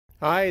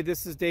Hi,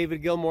 this is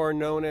David Gilmore,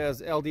 known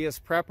as LDS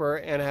Prepper,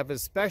 and I have a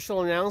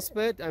special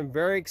announcement. I'm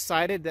very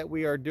excited that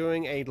we are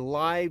doing a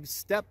live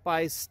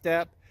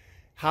step-by-step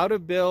how to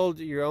build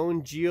your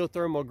own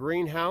geothermal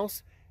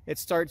greenhouse. It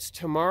starts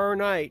tomorrow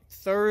night,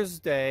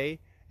 Thursday,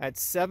 at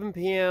 7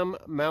 p.m.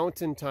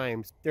 Mountain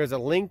Time. There's a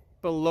link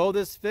below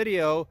this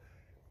video,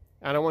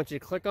 and I want you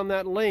to click on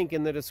that link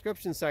in the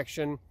description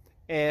section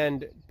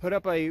and put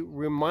up a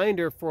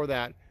reminder for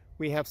that.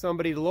 We have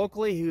somebody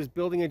locally who's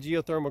building a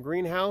geothermal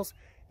greenhouse,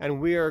 and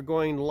we are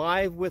going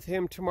live with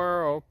him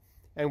tomorrow,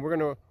 and we're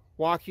going to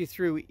walk you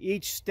through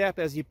each step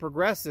as he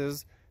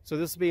progresses. So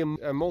this will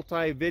be a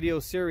multi-video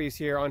series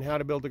here on how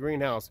to build a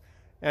greenhouse,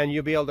 and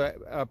you'll be able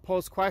to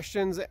post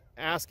questions,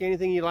 ask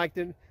anything you'd like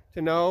to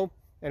know,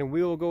 and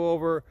we will go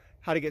over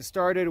how to get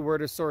started, where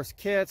to source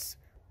kits,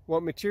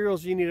 what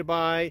materials you need to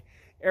buy,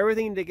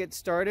 everything to get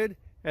started.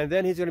 And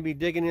then he's going to be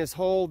digging his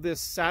hole this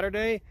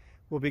Saturday.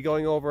 We'll be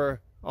going over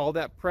all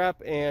that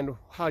prep and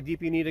how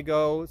deep you need to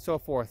go, so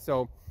forth.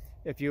 So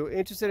if you're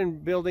interested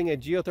in building a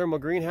geothermal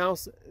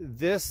greenhouse,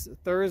 this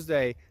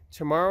Thursday,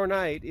 tomorrow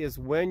night, is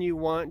when you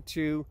want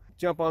to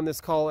jump on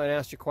this call and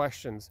ask your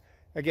questions.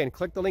 Again,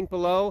 click the link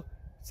below,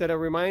 set a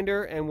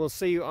reminder, and we'll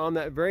see you on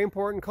that very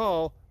important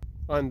call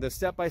on the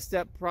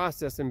step-by-step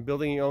process in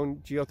building your own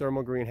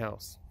geothermal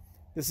greenhouse.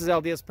 This is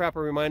LDS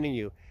Prepper reminding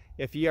you,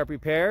 if you are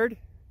prepared,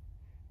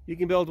 you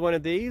can build one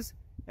of these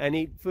and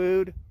eat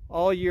food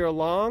all year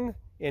long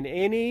in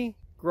any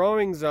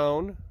growing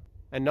zone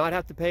and not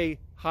have to pay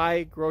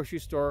high grocery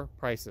store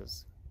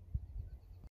prices.